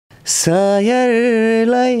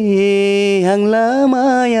sayarlai hangla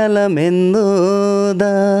mayala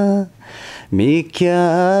mendoda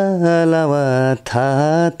mikyalawa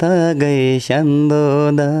thata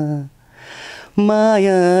gaishandoda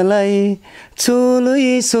mayalai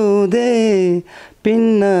chului sude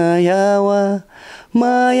pinnayawa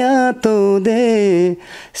maya tude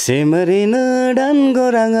simrin dango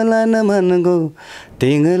ranglan mango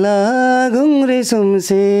tingla gungri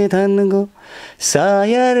sumse thango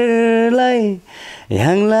sayarlai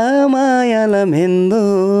ह्याङ्ला मायाला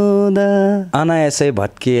मेन्दोदा अनायासै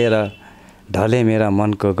भत्किएर ढले मेरा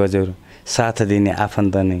मनको गजुर साथ दिने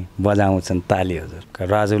आफन्त नै बजाउँछन् ताली हजुर।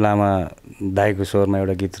 राजु लामा दाइको स्वरमा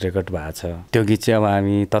एउटा गीत रेकर्ड भएको छ। त्यो गीत चाहिँ अब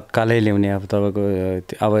हामी तत्कालै ल्याउने अब तपाईँको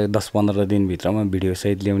अब 10-15 दिनभित्रमा भिडियो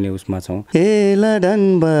सहित ल्याउने उसमा छौँ। एला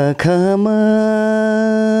डनबाखामा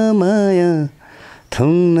माया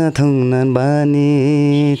थुङ्न बानी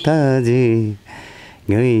ताजी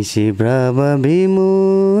गैसी ब्राबा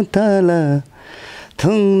बिमुताला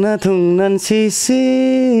थुङ्न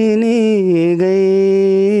सिसिनी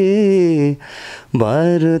गई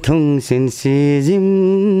बार थुङसिन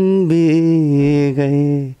सिजिम्बी गई।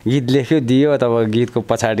 गीत लेख्यो दियो तब गीतको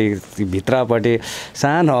पछाडि भित्रपट्टि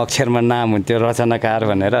सानो अक्षरमा नाम हुन्थ्यो रचनाकार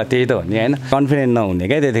भनेर, त्यही त हो नि होइन। कन्फिडेन्ट नहुने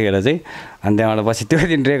क्या त्यतिखेर चाहिँ। अनि त्यहाँबाट पछि त्यो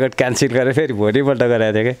दिन रेकर्ड क्यान्सल गरेर फेरि भोलिपल्ट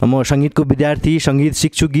गराएको थिएँ क्या। म सङ्गीतको विद्यार्थी, सङ्गीत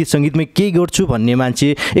सिक्छु, गीत सङ्गीतमै केही गर्छु भन्ने मान्छे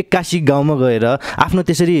एक्कासी गाउँमा गएर आफ्नो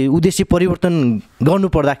त्यसरी उद्देश्य परिवर्तन गर्नु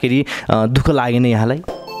पर्दाखेरि दुःख लागेन यहाँलाई?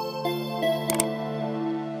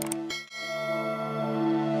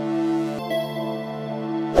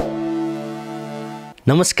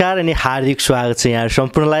 नमस्कार अनि हार्दिक स्वागत छ यहाँ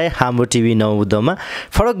सम्पूर्णलाई हाम्रो टिभी नवबुद्धमा।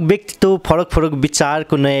 फरक व्यक्तित्व, फरक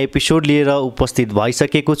विचारको नयाँ एपिसोड लिएर उपस्थित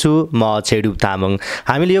भइसकेको छु म छेडुप तामाङ।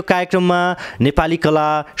 हामीले यो कार्यक्रममा नेपाली कला,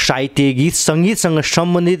 साहित्य, गीत सङ्गीतसँग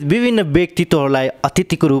सम्बन्धित विभिन्न व्यक्तित्वहरूलाई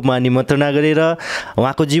अतिथिको रूपमा निमन्त्रणा गरेर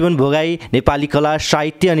उहाँको जीवन भोगाई, नेपाली कला,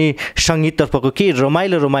 साहित्य अनि सङ्गीततर्फको केही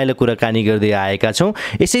रमाइलो कुराकानी गर्दै आएका छौँ।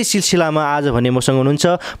 यसै सिलसिलामा आज भने मसँग हुनुहुन्छ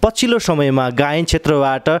पछिल्लो समयमा गायन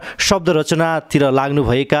क्षेत्रबाट शब्द रचनातिर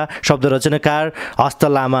भएका शब्द रचनाकार हस्त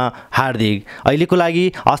लामा हार्दिक। अहिलेको लागि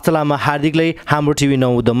हस्त लामा हार्दिकलाई हाम्रो टिभी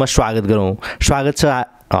नवबुद्धमा स्वागत गरौँ। स्वागत छ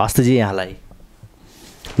हस्तजी यहाँलाई।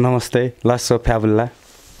 नमस्ते, लस्सो फ्याबुल्ला।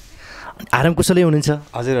 आराम कुशलै हुनुहुन्छ?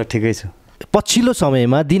 हजुर ठिकै छु। पछिल्लो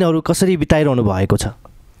समयमा दिनहरू कसरी बिताइरहनु भएको छ?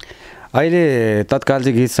 अहिले तत्काल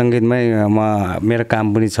चाहिँ गीत सङ्गीतमै मेरो काम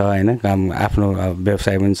पनि छ होइन, काम आफ्नो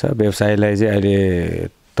व्यवसाय पनि छ। व्यवसायलाई चाहिँ अहिले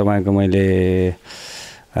तपाईँको मैले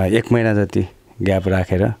 1 महिना जति ग्याप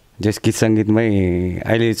राखेर जस गीत सङ्गीतमै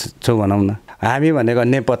अहिले छु भनौँ न। हामी भनेको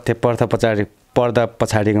नेपथ्य पर्दा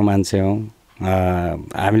पछाडिको मान्छे हौँ।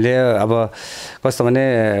 हामीले अब कस्तो भने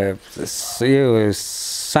यो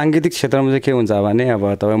साङ्गीतिक क्षेत्रमा चाहिँ के हुन्छ भने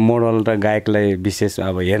अब तपाईँ मोडल र गायकलाई विशेष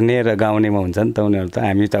अब हेर्ने र गाउनेमा हुन्छ नि त उनीहरू त।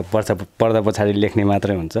 हामी त पर्दा पछाडि लेख्ने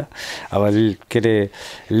मात्रै हुन्छ। अब के अरे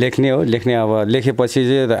लेख्ने अब लेखेपछि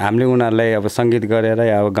चाहिँ हामीले उनीहरूलाई अब सङ्गीत गरेर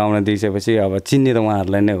अब गाउन दिइसकेपछि अब चिन्ने त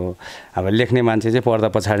उहाँहरूलाई नै हो। अब लेख्ने मान्छे चाहिँ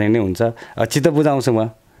पर्दा पछाडि नै हुन्छ। चित्त बुझाउँछु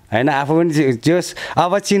म होइन, आफू पनि जस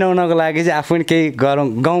अब चिनाउनको लागि चाहिँ आफू पनि केही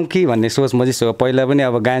गाउँ कि भन्ने सोच म चाहिँ पहिला पनि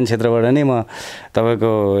अब गायन क्षेत्रबाट नै म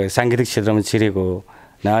तपाईँको साङ्गीतिक क्षेत्रमा छिरेको हो।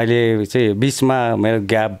 अहिले चाहिँ बिचमा मेरो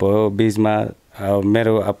ग्याप भयो, बिचमा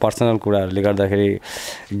मेरो पर्सनल कुराहरूले गर्दाखेरि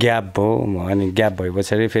ग्याप भयो। अनि ग्याप भए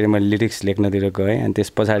पछाडि फेरि मैले लिरिक्स लेख्नतिर गएँ। अनि त्यस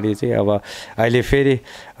पछाडि चाहिँ अब अहिले फेरि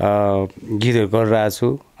गीतहरू गरिरहेको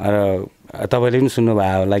छु र तपाईँले पनि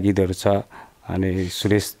सुन्नुभएको होला गीतहरू छ। अनि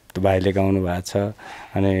सुरेश भाइले गाउनु भएको छ,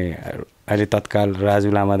 अनि अहिले तत्काल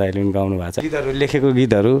राजु लामा दाइले पनि गाउनु भएको छ। गीतहरू लेखेको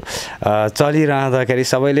गीतहरू चलिरहँदाखेरि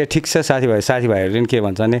सबैले ठिक छ साथीभाइहरूले पनि के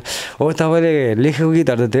भन्छ भने हो तपाईँले लेखेको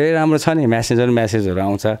गीतहरू त धेरै राम्रो छ नि, म्यासेजहरू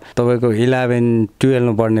आउँछ। तपाईँको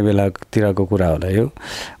 11-12 पढ्ने बेलातिरको कुरा होला यो।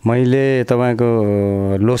 मैले तपाईँको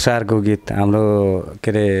लोसारको गीत हाम्रो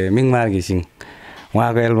के अरे मिङमार घिसिङ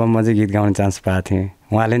उहाँको एल्बममा चाहिँ गीत गाउने चान्स पाएको थिएँ।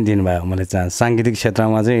 उहाँले पनि दिनुभयो मलाई चान्स। साङ्गीतिक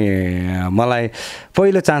क्षेत्रमा चाहिँ मलाई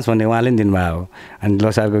पहिलो चान्स भन्ने उहाँले पनि दिनुभएको हो। अनि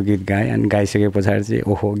लोसारको गीत गाएँ। अनि गाइसके पछाडि चाहिँ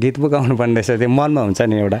ओहो गीत पो गाउनु पर्ने रहेछ, त्यो मनमा हुन्छ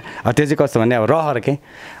नि एउटा। अब त्यो चाहिँ कस्तो भने अब रहर के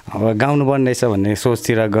अब गाउनु पर्ने रहेछ भन्ने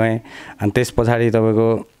सोचतिर गएँ। अनि त्यस पछाडि तपाईँको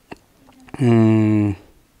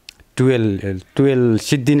 12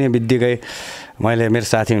 सिद्धिने बित्तिकै मैले मेरो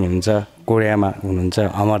साथी हुनुहुन्छ कोरियामा हुनुहुन्छ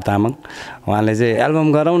अमर तामाङ, उहाँले चाहिँ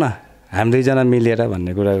एल्बम गरौँ न हामी दुईजना मिलेर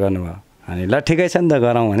भन्ने कुरा गर्नुभयो। अनि ल ठिकै छ नि त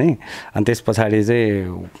गरौँ भने। अनि त्यस पछाडि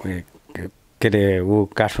चाहिँ के अरे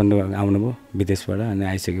ऊ काठमाडौँ आउनुभयो विदेशबाट। अनि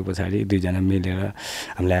आइसके पछाडि दुईजना मिलेर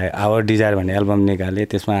हामीले आवर डिजायर भन्ने एल्बम निकालेँ।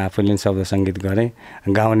 त्यसमा आफूले पनि शब्द सङ्गीत गरेँ,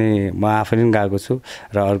 गाउने म आफैले पनि गाएको छु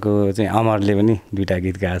र अर्को चाहिँ अमरले पनि 2टा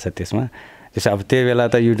गीत गाएको छ त्यसमा। त्यसो अब त्यो बेला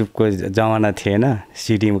त युट्युबको जमाना थिएन,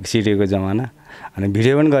 सिडीको जमाना, अनि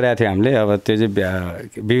भिडियो पनि गरेको थियो हामीले। अब त्यो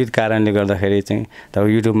चाहिँ विविध कारणले गर्दाखेरि चाहिँ तब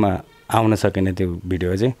युट्युबमा आउन सकेन त्यो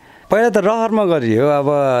भिडियो चाहिँ। पहिला त रहरमा गरियो। अब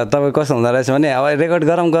तपाईँ कस्तो हुँदो रहेछ भने अब रेकर्ड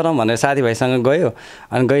गरौँ भनेर साथीभाइसँग गयो,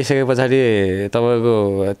 अनि गइसके पछाडि तपाईँको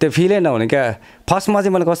त्यो फिलै नहुने क्या। फर्स्टमा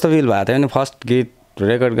चाहिँ मलाई कस्तो फिल भएको थियो भने फर्स्ट गीत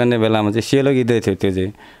रेकर्ड गर्ने बेलामा चाहिँ सेलो गीतै थियो, त्यो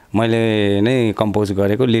चाहिँ मैले नै कम्पोज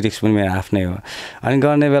गरेको, लिरिक्स पनि मेरो आफ्नै हो। अनि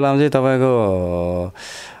गर्ने बेलामा चाहिँ तपाईँको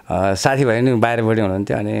साथीभाइ पनि बाहिरपट्टि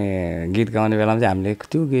हुनुहुन्थ्यो, अनि गीत गाउने बेलामा चाहिँ हामीले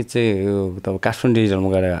त्यो गीत चाहिँ यो तपाईँ काठमाडौँ डिजिटलमा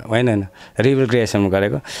गरेको होइन, रिभल क्रिएसनमा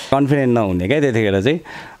गरेको, कन्फिडेन्ट नहुने क्या त्यतिखेर चाहिँ।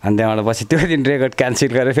 अनि त्यहाँबाट पछि त्यो दिन रेकर्ड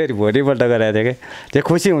क्यान्सल गरेर फेरि भोलिपल्ट गराएको थियो क्या। त्यो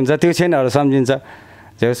खुसी हुन्छ, त्यो क्षणहरू सम्झिन्छ।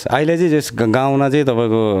 जस अहिले चाहिँ जस गाउन चाहिँ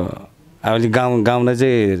तपाईँको अहिले गाउन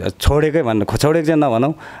चाहिँ छोडेको चाहिँ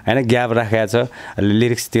नभनौँ होइन, ग्याप राखेको छ।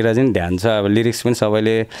 लिरिक्सतिर चाहिँ ध्यान छ। अब लिरिक्स पनि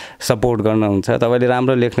सबैले सपोर्ट गर्नुहुन्छ, तपाईँले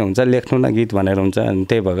राम्रो लेख्नुहुन्छ, लेख्नु न गीत भनेर हुन्छ। अनि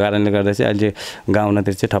त्यही भएको कारणले गर्दा चाहिँ अहिले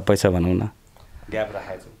गाउनतिर चाहिँ ठप्पै छ भनौँ न, ग्याप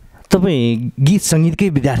राखेको छ। तपाईँ गीत सङ्गीतकै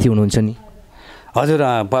विद्यार्थी हुनुहुन्छ नि?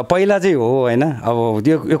 हजुर, पहिला चाहिँ हो होइन। अब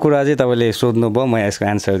यो कुरा चाहिँ तपाईँले सोध्नुभयो, म यसको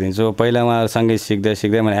एन्सर दिन्छु। पहिलामा सङ्गीत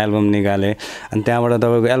सिक्दै मैले एल्बम निकालेँ, अनि त्यहाँबाट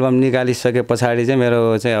तपाईँको एल्बम निकालिसके पछाडि चाहिँ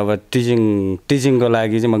मेरो चाहिँ अब टिचिङको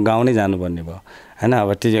लागि चाहिँ म गाउँ नै जानुपर्ने भयो होइन।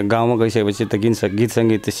 अब गाउँमा गइसकेपछि त गीत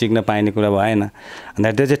सङ्गीत चाहिँ सिक्न पाइने कुरा भएन।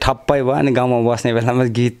 अन्त त्यो चाहिँ ठप्पै भयो। अनि गाउँमा बस्ने बेलामा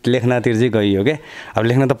गीत लेख्नतिर चाहिँ गइयो क्या। अब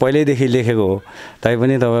लेख्न त पहिल्यैदेखि लेखेको हो,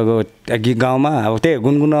 तैपनि तपाईँको गीत गाउँमा अब त्यही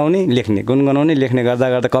गुनगुनाउने लेख्ने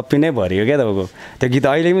गर्दा कपी नै भरियो क्या तपाईँको। त्यो गीत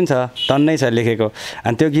अहिले पनि छ, टन्नै छ लेखेको।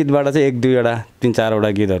 अनि त्यो गीतबाट चाहिँ 1-2वटा 3-4वटा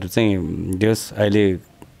गीतहरू चाहिँ दियोस् अहिले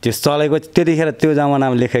त्यो चलेको, त्यतिखेर त्यो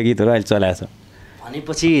जमानामा लेखेको गीतहरू अहिले चलाएको छ।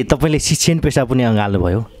 भनेपछि तपाईँले शिक्षण पेसा पनि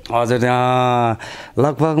अँगाल्नुभयो? हजुर,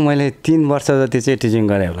 लगभग मैले 3 वर्ष जति चाहिँ टिचिङ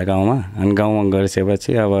गरेँ होला गाउँमा। अनि गाउँमा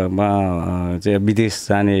गरिसकेपछि अब म चाहिँ विदेश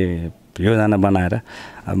जाने योजना बनाएर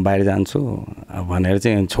बाहिर जान्छु भनेर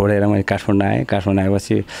चाहिँ छोडेर मैले काठमाडौँ आएँ। काठमाडौँ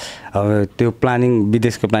आएपछि अब त्यो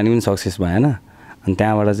विदेशको प्लानिङ पनि सक्सेस भएन। अनि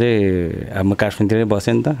त्यहाँबाट चाहिँ अब म काठमाडौँतिरै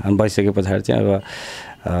बसेँ नि त। अनि बसिसके पछाडि चाहिँ अब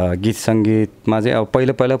गीत सङ्गीतमा चाहिँ अब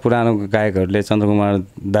पहिला पुरानो गायकहरूले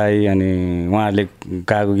चन्द्रकुमार दाई अनि उहाँहरूले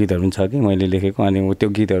गाएको गीतहरू पनि छ कि मैले लेखेको। अनि त्यो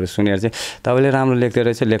गीतहरू सुनेर चाहिँ तपाईँले राम्रो लेख्दै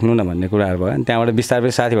रहेछ, लेख्नु न भन्ने कुराहरू भयो। अनि त्यहाँबाट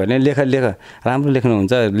बिस्तारै साथीभाइले लेख राम्रो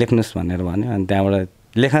लेख्नुहुन्छ, लेख्नुहोस् भनेर भन्यो। अनि त्यहाँबाट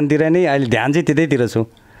लेखनतिर नै अहिले ध्यान चाहिँ त्यतैतिर छु।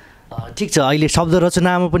 ठिक छ, अहिले शब्द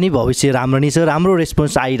रचनामा पनि भविष्य राम्रो नै छ, राम्रो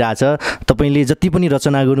रेस्पोन्स आइरहेछ। तपाईँले जति पनि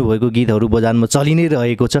रचना गर्नुभएको गीतहरू बजारमा चलि नै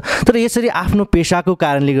रहेको छ। तर यसरी आफ्नो पेसाको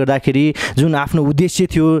कारणले गर्दाखेरि जुन आफ्नो उद्देश्य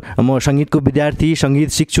थियो, म सङ्गीतको विद्यार्थी, सङ्गीत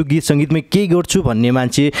सिक्छु, गीत सङ्गीतमै केही गर्छु भन्ने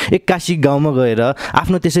मान्छे एक्कासी गाउँमा गएर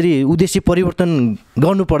आफ्नो त्यसरी उद्देश्य परिवर्तन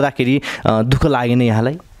गर्नु पर्दाखेरि दुःख लागेन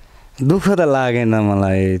यहाँलाई? दुःख त लागेन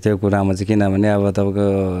मलाई त्यो कुरामा चाहिँ, किनभने अब तपाईँको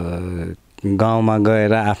गाउँमा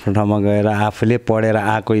गएर आफ्नो ठाउँमा गएर आफूले पढेर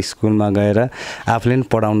आएको स्कुलमा गएर आफूले पनि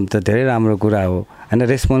पढाउनु त धेरै राम्रो कुरा हो होइन।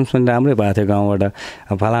 रेस्पोन्स पनि राम्रै भएको थियो गाउँबाट।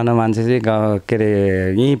 फलाना मान्छे चाहिँ के अरे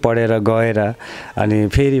यहीँ पढेर गएर अनि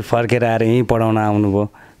फेरि फर्केर आएर यहीँ पढाउन आउनुभयो,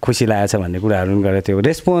 खुसी लागेको छ भन्ने कुराहरू पनि गरेको थियो।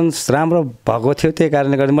 रेस्पोन्स राम्रो भएको थियो, त्यही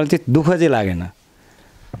कारणले गर्दा मलाई त्यो दुःख चाहिँ लागेन।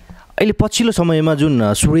 अहिले पछिल्लो समयमा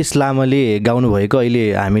जुन सुरेश लामाले गाउनुभएको,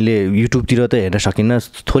 अहिले हामीले युट्युबतिर त हेर्न सकिन्न,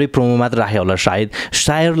 थोरै प्रोमो मात्र राखे होला सायद,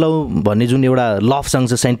 शायर लौ भन्ने जुन एउटा लभ सङ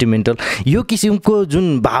छ, सेन्टिमेन्टल, यो किसिमको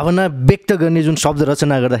जुन भावना व्यक्त गर्ने जुन शब्द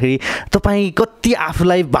रचना गर्दाखेरि तपाईँ कति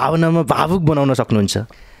आफूलाई भावनामा भावुक बनाउन सक्नुहुन्छ?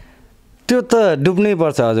 त्यो त डुब्नै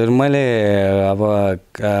पर्छ हजुर। मैले अब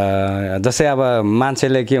जस्तै अब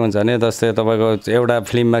मान्छेले के हुन्छ भने जस्तै तपाईँको एउटा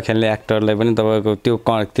फिल्ममा खेल्ने एक्टरलाई पनि तपाईँको त्यो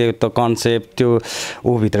त कन्सेप्ट त्यो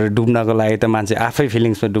भित्र डुब्नको लागि त मान्छे आफै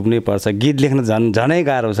फिलिङ्समा डुब्नै पर्छ। गीत लेख्न झनै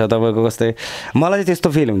गाह्रो छ तपाईँको। जस्तै मलाई चाहिँ त्यस्तो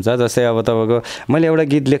फिल हुन्छ, जस्तै अब तपाईँको मैले एउटा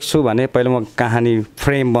गीत लेख्छु भने पहिला म कहानी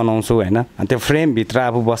फ्रेम बनाउँछु होइन, अनि त्यो फ्रेमभित्र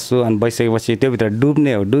आफू बस्छु, अनि बसिसकेपछि त्योभित्र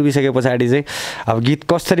डुब्ने हो। डुबिसके पछाडि चाहिँ अब गीत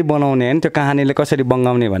कसरी बनाउने होइन, त्यो कहानीले कसरी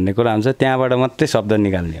बङ्गाउने भन्ने कुरा हुन्छ, त्यहाँबाट मात्रै शब्द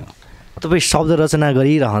निकाल्ने हो। तपाईँ शब्द रचना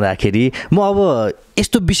गरिरहँदाखेरि म अब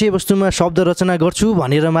यस्तो विषयवस्तुमा शब्द रचना गर्छु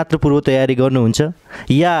भनेर मात्र पूर्व तयारी गर्नुहुन्छ,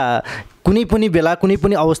 या कुनै पनि बेला कुनै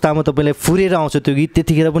पनि अवस्थामा तपाईँलाई फुरेर आउँछ त्यो गीत,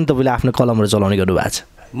 त्यतिखेर पनि तपाईँले आफ्नो कलमहरू चलाउने गर्नुभएको छ?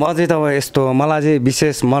 म चाहिँ तपाईँ यस्तो, मलाई चाहिँ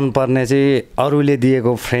विशेष मनपर्ने चाहिँ अरूले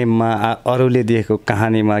दिएको फ्रेममा, अरूले दिएको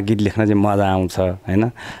कहानीमा गीत लेख्न चाहिँ मजा आउँछ होइन।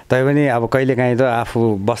 तैपनि अब कहिलेकाहीँ त आफू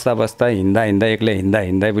बस्दा हिँड्दा एक्लै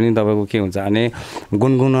हिँड्दा पनि तपाईँको के हुन्छ भने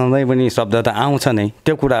गुनगुनाउँदै पनि शब्द त आउँछ नै।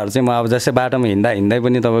 त्यो कुराहरू चाहिँ म अब जस्तै बाटोमा हिँड्दा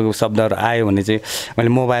पनि तपाईँको शब्दहरू आयो भने चाहिँ मैले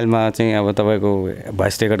मोबाइलमा चाहिँ अब तपाईँको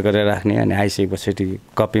भोइस रेकर्ड गरेर राख्ने, अनि आइसकेपछि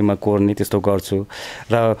कपीमा कोर्ने, त्यस्तो गर्छु।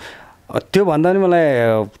 र त्यो भन्दा पनि मलाई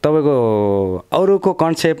तपाईँको अरूको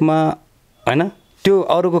कन्सेप्टमा होइन त्यो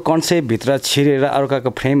अरूको कन्सेप्टभित्र छिरेर अर्काको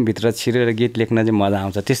फ्रेमभित्र छिरेर गीत लेख्न चाहिँ मजा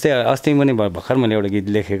आउँछ। त्यस्तै अस्ति पनि भर्खर मैले एउटा गीत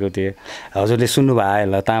लेखेको थिएँ, हजुरले सुन्नुभयो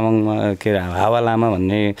होला, तामाङमा के अरे हावा लामा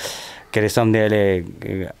भन्ने के अरे सन्ध्याले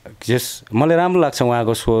जस मलाई राम्रो लाग्छ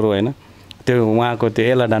उहाँको स्वर होइन। त्यो उहाँको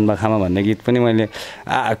त्यो एला डान्बा खामा भन्ने गीत पनि मैले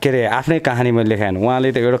के अरे आफ्नै कहानी मैले लेखाएन, उहाँले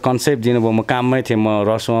त एउटा कन्सेप्ट दिनुभयो। म काममै थिएँ, म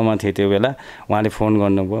रसुवामा थिएँ त्यो बेला, उहाँले फोन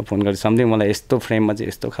गर्नुभयो, फोन गरेर सम्झै मलाई यस्तो फ्रेममा चाहिँ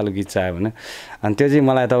यस्तो खालको गीत चाहियो भने, अनि त्यो चाहिँ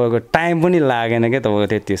मलाई तपाईँको टाइम पनि लागेन क्या तपाईँको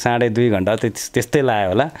त्यति 2.5 घन्टा त्यस्तै लाग्यो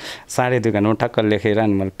होला। 2.5 घन्टामा ठक्क लेखेर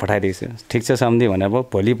अनि मैले पठाइदिएको छु, ठिक छ सम्झि भनेर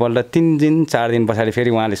भोलिपल्ट 3 दिन 4 दिन पछाडि फेरि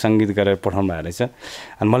उहाँले सङ्गीत गरेर पठाउनु भएको रहेछ।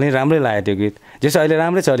 अनि मलाई राम्रै लाग्यो त्यो गीत, जस्तो अहिले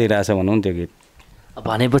राम्रै चलिरहेछ भनौँ न त्यो गीत।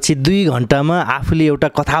 भनेपछि 2 घन्टामा आफूले एउटा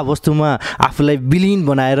कथावस्तुमा आफूलाई विलिन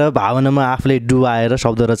बनाएर भावनामा आफूले डुबाएर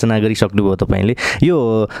शब्द रचना गरिसक्नुभयो तपाईँले। यो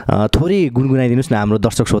थोरै गुनगुनाइदिनुहोस् न हाम्रो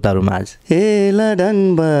दर्शक श्रोताहरूमा आज। एला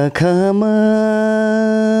डान्बा खामा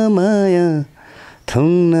माया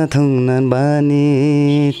थुङ्न थुङ्न बानी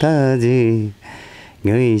ताजी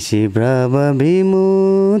गैसी ब्राबा बिमु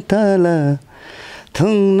ताला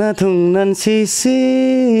थुङ्न थुङ्न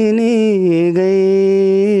सिसिनी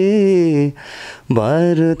गई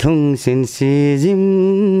बार थुङसिन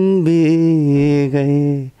सिजिम्बी गए।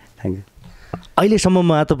 Thank you.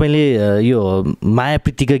 अहिलेसम्ममा तपाईँले यो माया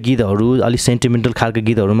प्रीतिका गीतहरू अलिक सेन्टिमेन्टल खालको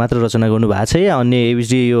गीतहरू मात्र रचना गर्नुभएको छ या अन्य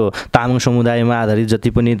एबिसी यो तामाङ समुदायमा आधारित जति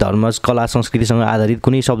पनि धर्म कला संस्कृतिसँग आधारित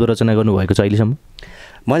कुनै शब्द रचना गर्नुभएको छ अहिलेसम्म?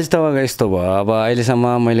 मैले चाहिँ तपाईँको यस्तो भयो, अब अहिलेसम्म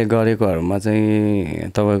मैले गरेकोहरूमा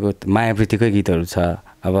चाहिँ तपाईँको माया प्रीतिकै गीतहरू छ।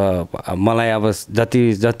 अब मलाई अब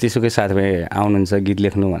जतिसुकै साथीभाइ आउनुहुन्छ गीत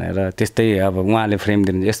लेख्नु भनेर त्यस्तै अब उहाँले फ्रेम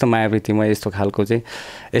दिनुहुन्छ, यस्तो माया प्रीतिमा यस्तो खालको चाहिँ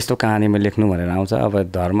यस्तो कहानीमा लेख्नु भनेर आउँछ।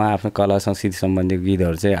 अब धर्म आफ्नो कला संस्कृति सम्बन्धी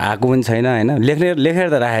गीतहरू चाहिँ आएको पनि छैन होइन,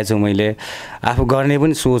 लेखेर त राखेको छु मैले, आफू गर्ने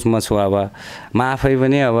पनि सोचमा छु। अब म आफै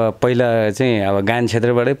पनि अब पहिला चाहिँ अब गायन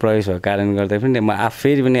क्षेत्रबाटै प्रवेश भएको कारणले गर्दा पनि म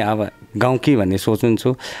फेरि पनि अब गाउँ कि भन्ने सोच्नु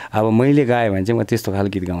छु। अब मैले गाएँ भने चाहिँ म त्यस्तो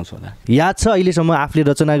खालको गीत गाउँछु होला। याद छ अहिलेसम्म आफूले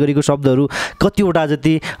रचना गरेको शब्दहरू कतिवटा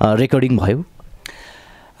जति रेकर्डिङ भयो?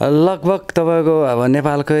 लगभग तपाईँको अब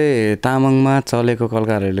नेपालकै तामाङमा चलेको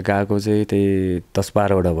कलाकारहरूले गाएको चाहिँ त्यही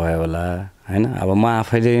 10-12वटा भयो होला होइन। अब म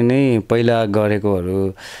आफैले नै पहिला गरेकोहरू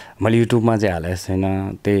मैले युट्युबमा चाहिँ हालेको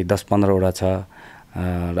छैन, त्यही 10-15वटा छ।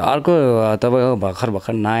 र अर्को तपाईँको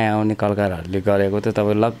भर्खर नयाँ आउने कलाकारहरूले गरेको त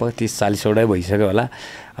तपाईँ लगभग 30-40वटै भइसक्यो होला।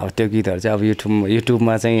 अब त्यो गीतहरू चाहिँ अब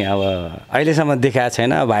युट्युबमा चाहिँ अब अहिलेसम्म देखाएको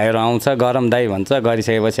छैन। भाइहरू आउँछ गरम दाइ भन्छ,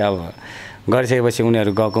 गरिसकेपछि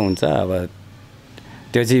उनीहरू गएको हुन्छ। अब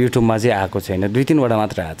त्यो चाहिँ युट्युबमा चाहिँ आएको छैन, 2-3वटा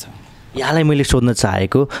मात्र आएको छ। यहाँलाई मैले सोध्न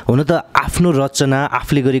चाहेको, हुन त आफ्नो रचना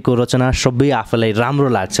आफूले गरेको रचना सबै आफूलाई राम्रो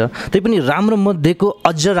लाग्छ, तैपनि राम्रो मध्येको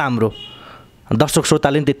अझ राम्रो दर्शक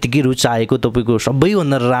श्रोताले पनि त्यत्तिकै रुचाएको तपाईँको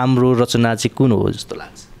सबैभन्दा राम्रो रचना चाहिँ कुन हो जस्तो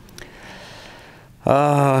लाग्छ?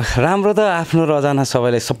 राम्रो त आफ्नो रचना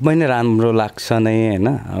सबैलाई सबै नै राम्रो लाग्छ नै होइन।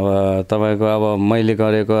 अब तपाईँको अब मैले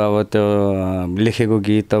गरेको अब त्यो लेखेको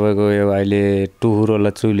गीत तपाईँको यो अहिले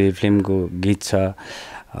टुहुरोला चुली फिल्मको गीत छ,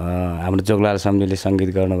 हाम्रो जोगलाल सम्झीले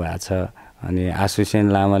सङ्गीत गर्नुभएको छ, अनि आशुसेन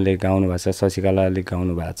लामाले गाउनु भएको छ, शशिकलाले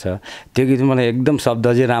गाउनु भएको छ। त्यो गीत मलाई एकदम शब्द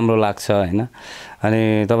चाहिँ राम्रो लाग्छ होइन।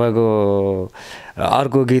 अनि तपाईँको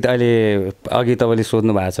अर्को गीत अहिले अघि तपाईँले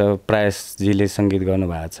सोध्नु भएको छ, प्रयासजीले सङ्गीत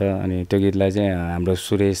गर्नुभएको छ, अनि त्यो गीतलाई चाहिँ हाम्रो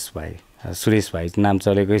सुरेश भाइ नाम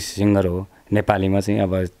चलेकै सिङ्गर हो नेपालीमा चाहिँ।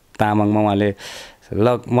 अब तामाङमा उहाँले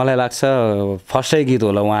मलाई लाग्छ फर्स्टै गीत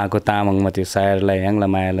होला उहाँको तामाङमा, त्यो सायरलाई ह्याङला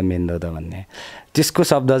मायालाई मेन्दो त भन्ने त्यसको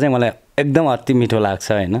शब्द चाहिँ मलाई एकदम अति मिठो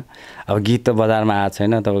लाग्छ होइन। अब गीत त बजारमा आएको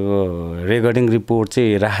छैन, तपाईँको रेकर्डिङ रिपोर्ट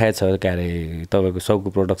चाहिँ राखेको छ के अरे तपाईँको सौको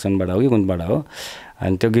प्रोडक्सनबाट हो कि कुनबाट हो।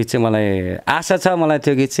 अनि त्यो गीत चाहिँ मलाई आशा छ, मलाई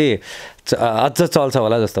त्यो गीत चाहिँ अझ चल्छ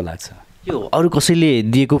होला जस्तो लाग्छ। यो अरू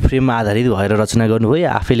कसैले दिएको फ्रेममा आधारित भएर रचना गर्नुभयो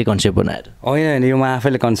या आफैले कन्सेप्ट बनाएर? होइन, यो म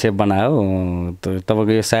आफैले कन्सेप्ट बनायो।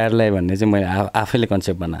 तपाईँको यो सायरलाई भन्ने चाहिँ मैले आफैले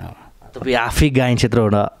कन्सेप्ट बनायो। तपाईँ आफै गायन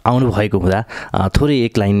क्षेत्रबाट आउनुभएको हुँदा थोरै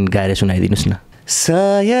एक लाइन गाएर सुनाइदिनुहोस् न।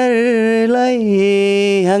 सायरलाई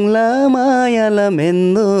ह्याङला मायाला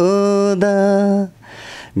मेन्दोदा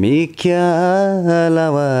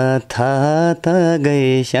मिक्यालावा थाता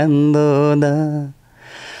गए स्यान्दोदा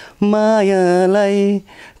मायालाई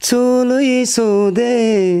चुलुई सुदे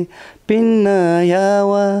पिन्न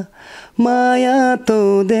यावा माया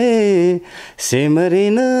तोदे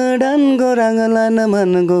सिमरिन डान्गो राङलान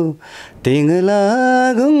मनको तिङला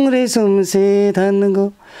घुङ्रे सुम्से थान्गो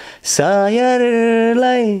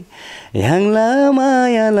सायरलाई ह्याङला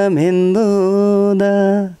मायाला मेन्दोदा।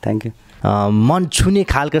 Thank you. मन छुने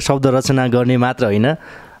खालको शब्द रचना गर्ने मात्र होइन,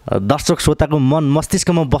 दर्शक श्रोताको मन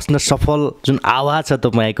मस्तिष्कमा बस्न सफल जुन आवाज छ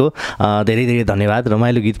तपाईँको, धेरै धेरै धन्यवाद।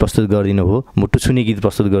 रमाइलो गीत प्रस्तुत गरिदिनु भयो, मुटु छुने गीत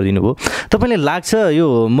प्रस्तुत गरिदिनु भयो। तपाईँलाई लाग्छ यो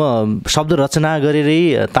म शब्द रचना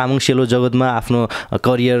गरेरै तामाङ सेलो जगतमा आफ्नो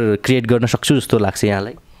करियर क्रिएट गर्न सक्छु जस्तो लाग्छ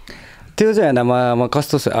यहाँलाई? त्यो चाहिँ होइन, म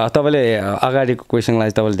कस्तो तपाईँले अगाडिको क्वेसनलाई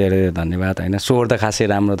तपाईँले धेरै धेरै धन्यवाद होइन। स्वर त खासै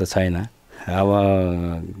राम्रो त छैन, अब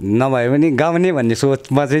नभए पनि गाउने भन्ने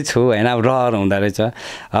सोचमा चाहिँ छु होइन। अब रहर हुँदो रहेछ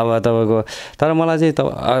अब तपाईँको। तर मलाई चाहिँ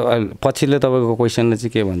पछिल्लो तपाईँको क्वेसनले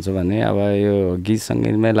चाहिँ के भन्छ भने अब यो गीत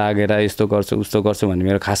सङ्गीतमै लागेर यस्तो गर्छु उस्तो गर्छु भन्ने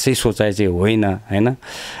मेरो खासै सोचाइ चाहिँ होइन होइन।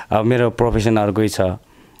 अब मेरो प्रोफेसन अर्कै छ,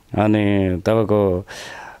 अनि तपाईँको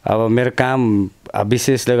अब मेरो काम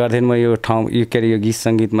विशेषले गर्दाखेरि म यो ठाउँ के अरे यो गीत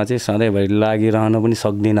सङ्गीतमा चाहिँ सधैँभरि लागिरहन पनि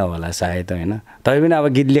सक्दिनँ होला सायद होइन। तै पनि अब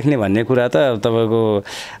गीत लेख्ने भन्ने कुरा त तपाईँको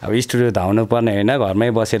अब स्टुडियो धाउनु पर्ने होइन, घरमै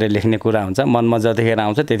बसेर लेख्ने कुरा हुन्छ। मनमा जतिखेर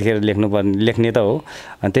आउँछ त्यतिखेर लेख्ने त हो।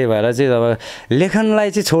 अनि त्यही भएर चाहिँ अब लेखनलाई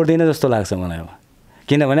चाहिँ छोड्दिनँ जस्तो लाग्छ मलाई। अब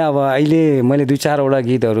किनभने अब अहिले मैले 2-4वटा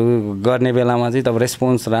गीतहरू गर्ने बेलामा चाहिँ तब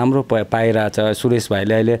रेस्पोन्स राम्रो पाइरहेछ। सुरेश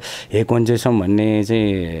भाइले अहिले हे कन्जेसम भन्ने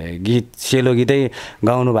चाहिँ गीत सेलो गीतै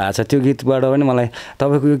गाउनु भएको छ। त्यो गीतबाट पनि मलाई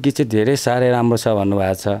तपाईँको यो गीत चाहिँ धेरै साह्रै राम्रो छ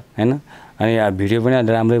भन्नुभएको छ होइन। अनि भिडियो पनि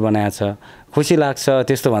अहिले राम्रै बनाएको छ, खुसी लाग्छ।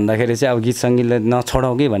 त्यस्तो भन्दाखेरि चाहिँ अब गीत सङ्गीतलाई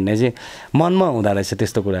नछोडाउँ कि भन्ने चाहिँ मनमा हुँदो रहेछ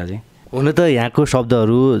त्यस्तो कुरा चाहिँ। हुन त यहाँको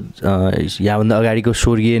शब्दहरू यहाँभन्दा अगाडिको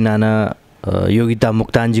स्वर्गीय नाना योगिता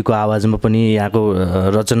मुक्तानजीको आवाजमा पनि यहाँको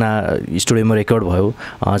रचना स्टुडियोमा रेकर्ड भयो।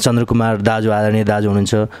 चन्द्रकुमार दाजु आदरणीय दाजु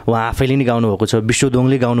हुनुहुन्छ, उहाँ आफैले नै गाउनुभएको छ,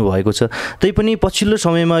 विश्वदोङले गाउनुभएको छ। तैपनि पछिल्लो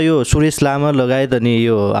समयमा यो सुरेश लामा लगायत अनि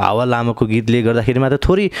यो हावा लामाको गीतले गर्दाखेरि मात्र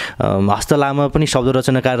थोरै हस्त लामा पनि शब्द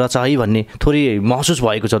रचनाकार रहेछ है भन्ने थोरै महसुस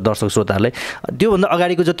भएको छ दर्शक श्रोताहरूलाई। त्योभन्दा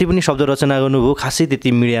अगाडिको जति पनि शब्द रचना गर्नुभयो खासै त्यति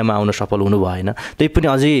मिडियामा आउन सफल हुनु भएन, तैपनि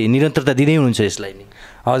अझै निरन्तरता दिँदै हुनुहुन्छ यसलाई नि?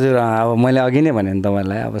 हजुर, अब मैले अघि नै भने नि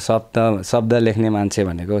तपाईँलाई, अब शब्द लेख्ने मान्छे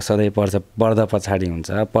भनेको सधैँ पर्दा पछाडि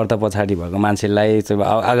हुन्छ। पर्दा पछाडि भएको मान्छेलाई चाहिँ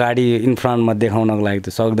अगाडि इन फ्रन्टमा देखाउनको लागि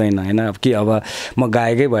त सक्दैन होइन। अब कि अब म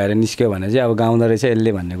गायकै भएर निस्क्यो भने चाहिँ अब गाउँदो रहेछ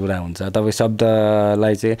यसले भन्ने कुरा हुन्छ। तपाईँ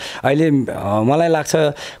शब्दलाई चाहिँ अहिले मलाई लाग्छ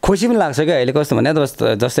खुसी पनि लाग्छ क्या। अहिले कस्तो भने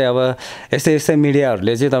जस्तै अब यस्तै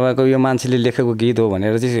मिडियाहरूले चाहिँ तपाईँको यो मान्छेले लेखेको गीत हो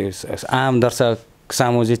भनेर चाहिँ आम दर्शक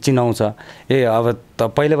सामु चाहिँ चिनाउँछ। अब त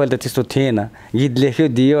पहिला त त्यस्तो थिएन, गीत लेख्यो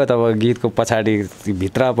दियो, तब गीतको पछाडि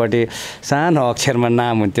भित्रपट्टि सानो अक्षरमा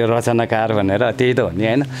नाम हुन्थ्यो रचनाकार भनेर, त्यही त हो नि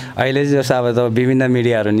होइन। अहिले चाहिँ जस्तो अब त विभिन्न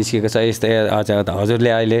मिडियाहरू निस्केको छ यस्तै। हजुरले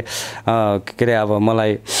अहिले के अरे अब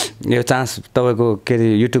मलाई यो चान्स तपाईँको के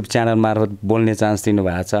अरे युट्युब च्यानल मार्फत बोल्ने चान्स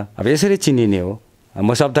दिनुभएको छ। अब यसरी चिनिने हो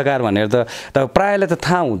म शब्दकार भनेर त प्रायःलाई त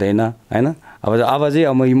थाहा हुँदैन होइन। अब चाहिँ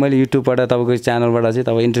अब मैले युट्युबबाट तपाईँको च्यानलबाट चाहिँ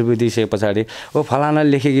तपाईँ इन्टरभ्यू दिइसके पछाडि ओ फलाना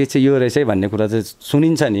लेखेको चाहिँ यो रहेछ है भन्ने कुरा चाहिँ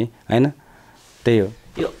सुनिन्छ नि होइन। त्यही हो।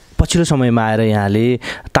 यो पछिल्लो समयमा आएर यहाँले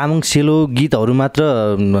तामाङ सेलो गीतहरू मात्र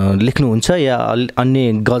लेख्नुहुन्छ या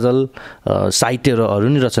अन्य गजल साहित्यहरू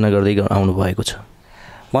नि रचना गर्दै आउनु भएको छ?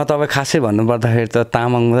 म तपाईँ खासै भन्नुपर्दाखेरि त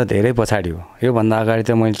तामाङमा त धेरै पछाडि हो। योभन्दा अगाडि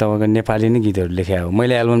त मैले तपाईँको नेपाली नै गीतहरू लेखेँ हो।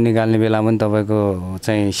 मैले एल्बम निकाल्ने बेला पनि तपाईँको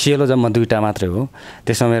चाहिँ सेलो जम्मा 2टा मात्रै हो।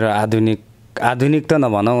 त्यसमा मेरो आधुनिक त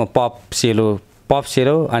नभनौँ, पप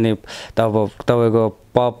सेलो अनि तपाईँको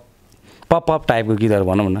पप टाइपको गीतहरू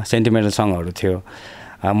भनौँ न, सेन्टिमेन्टल सङहरू थियो।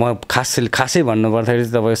 म खासै भन्नुपर्दाखेरि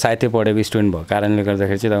चाहिँ तपाईँको साहित्य पढेको स्टुडेन्ट भएको कारणले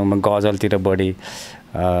गर्दाखेरि चाहिँ तपाईँको म गजलतिर बढी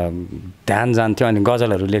ध्यान जान्थ्यो अनि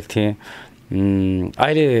गजलहरू लेख्थेँ।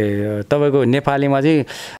 अहिले तपाईँको नेपालीमा चाहिँ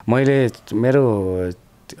मैले मेरो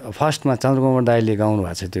फर्स्टमा चन्द्रकुमार दाईले गाउनु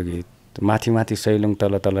भएको छ त्यो गीत, माथि माथि सैलुङ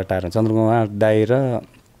तल तल टाढा। चन्द्रकुमार दाई र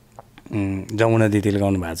जमुना दिदीले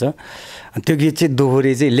गाउनु भएको छ। त्यो गीत चाहिँ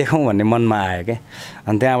दोहोरी चाहिँ लेखौँ भन्ने मनमा आयो क्या।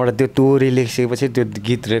 अनि त्यहाँबाट त्यो दोहोरी लेखिसकेपछि त्यो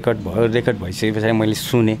गीत रेकर्ड भइसकेपछि मैले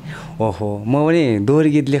सुनेँ, ओहो म पनि दोहोरी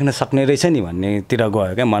गीत लेख्न सक्ने रहेछ नि भन्नेतिर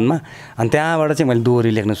गयो क्या मनमा। अनि त्यहाँबाट चाहिँ मैले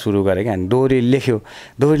दोहोरी लेख्न सुरु गरेँ क्या। अनि दोहोरी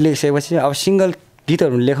लेखिसकेपछि अब सिङ्गल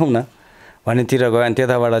गीतहरू लेखौँ न भन्नेतिर गयो। अनि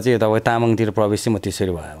त्यताबाट चाहिँ तपाईँ तामाङतिर प्रवेश चाहिँ म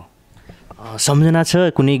त्यसरी भयो। सम्झना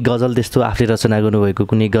छ कुनै गजल त्यस्तो आफूले रचना गर्नुभएको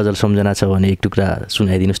कुनै गजल सम्झना छ भने एक टुक्रा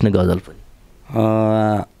सुनाइदिनुहोस् न गजल पनि।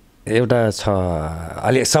 एउटा छ,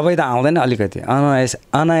 सबै त आउँदैन, अलिकति।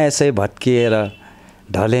 अनायासै भत्किएर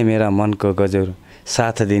ढले मेरा मनको गजुर,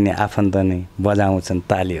 साथ दिने आफन्त नै बजाउँछन्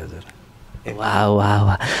ताली हजुर। वाह वाह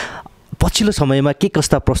वाह। पछिल्लो समयमा के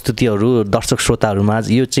कस्ता प्रस्तुतिहरू दर्शक श्रोताहरूमा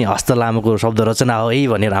यो चाहिँ हस्त लामाको शब्द रचना हो है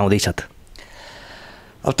भनेर आउँदैछ त?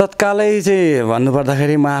 अब तत्कालै चाहिँ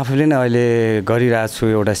भन्नुपर्दाखेरि म आफूले नै अहिले गरिरहेको छु,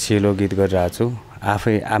 एउटा सेलो गीत गरिरहेको छु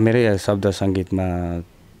आफै। मेरै शब्द सङ्गीतमा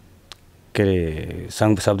के अरे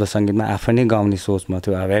शब्द सङ्गीतमा आफै नै गाउने सोचमा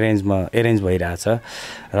थियो। अब एरेन्ज भइरहेछ।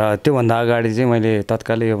 र त्योभन्दा अगाडि चाहिँ मैले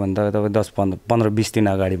तत्कालै योभन्दा तपाईँ 10-15-20 दिन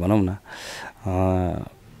अगाडि भनौँ न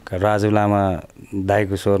राजु लामा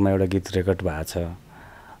दाइको स्वरमा एउटा गीत रेकर्ड भएको छ।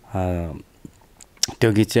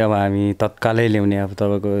 त्यो गीत चाहिँ अब हामी तत्कालै ल्याउने, अब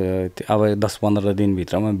तपाईँको अब 10-15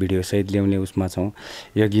 दिनभित्रमा भिडियोसहित ल्याउने उसमा छौँ।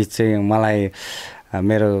 यो गीत चाहिँ मलाई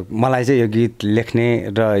चाहिँ यो गीत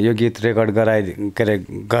लेख्ने र यो गीत रेकर्ड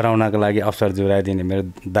गराउनको लागि अवसर जुराइदिने मेरो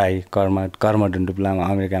दाइ कर्म डुन्डुप लामा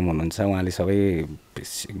अमेरिकामा हुनुहुन्छ। उहाँले सबै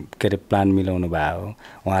प्लान मिलाउनु भयो हो।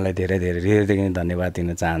 उहाँलाई धेरै धेरै हृदयदेखि धन्यवाद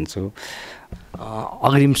दिन चाहन्छु।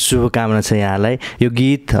 अग्रिम शुभकामना छ यहाँलाई। यो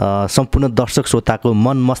गीत सम्पूर्ण दर्शक श्रोताको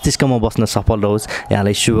मन मस्तिष्कमा बस्न सफल रहोस्,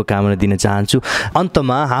 यहाँलाई शुभकामना दिन चाहन्छु।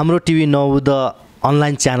 अन्तमा हाम्रो टिभी नवोद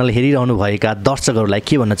अनलाइन च्यानल हेरिरहनुभएका दर्शकहरूलाई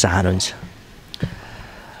के भन्न चाहनुहुन्छ?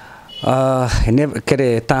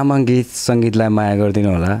 तामाङ गीत सङ्गीतलाई माया गरिदिनु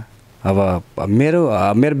होला। अब मेरो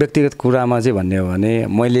व्यक्तिगत कुरामा चाहिँ भन्ने हो भने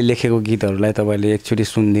मैले लेखेको गीतहरूलाई तपाईँले एकचोटि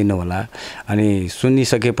सुनिदिनु होला। अनि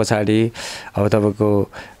सुनिसके पछाडि अब तपाईँको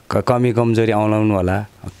कमी कमजोरी औँलाउनु होला।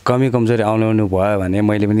 कमी कमजोरी औँलाउनु भयो भने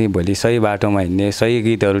मैले पनि भोलि सही बाटोमा हिँड्ने, सही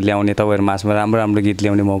गीतहरू ल्याउने, तपाईँहरू माझमा राम्रो राम्रो गीत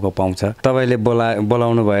ल्याउने मौका पाउँछ। तपाईँले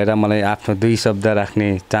बोलाउनु भएर मलाई आफ्नो 2 शब्द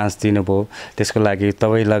राख्ने चान्स दिनुभयो, त्यसको लागि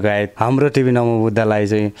तपाईँ लगायत हाम्रो टिभी नमोबुद्धलाई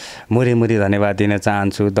चाहिँ मुरी धन्यवाद दिन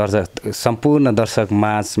चाहन्छु। सम्पूर्ण दर्शक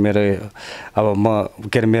माझ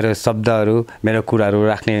मेरो शब्दहरू, मेरो कुराहरू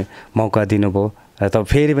राख्ने मौका दिनुभयो र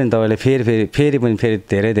फेरि पनि तपाईँलाई फेरि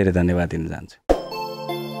धेरै धेरै धन्यवाद दिन चाहन्छु।